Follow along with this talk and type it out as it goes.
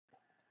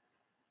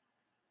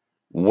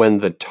When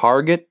the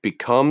target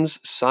becomes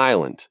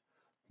silent,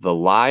 the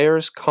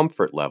liar's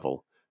comfort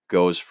level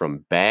goes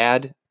from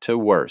bad to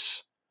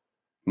worse.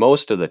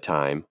 Most of the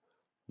time,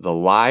 the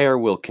liar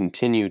will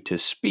continue to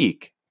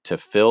speak to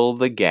fill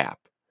the gap.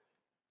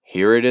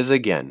 Here it is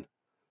again.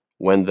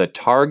 When the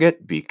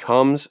target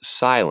becomes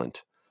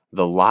silent,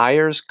 the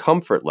liar's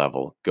comfort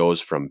level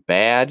goes from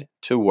bad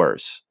to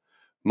worse.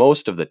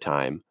 Most of the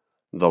time,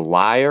 the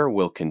liar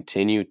will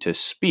continue to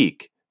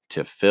speak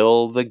to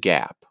fill the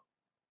gap.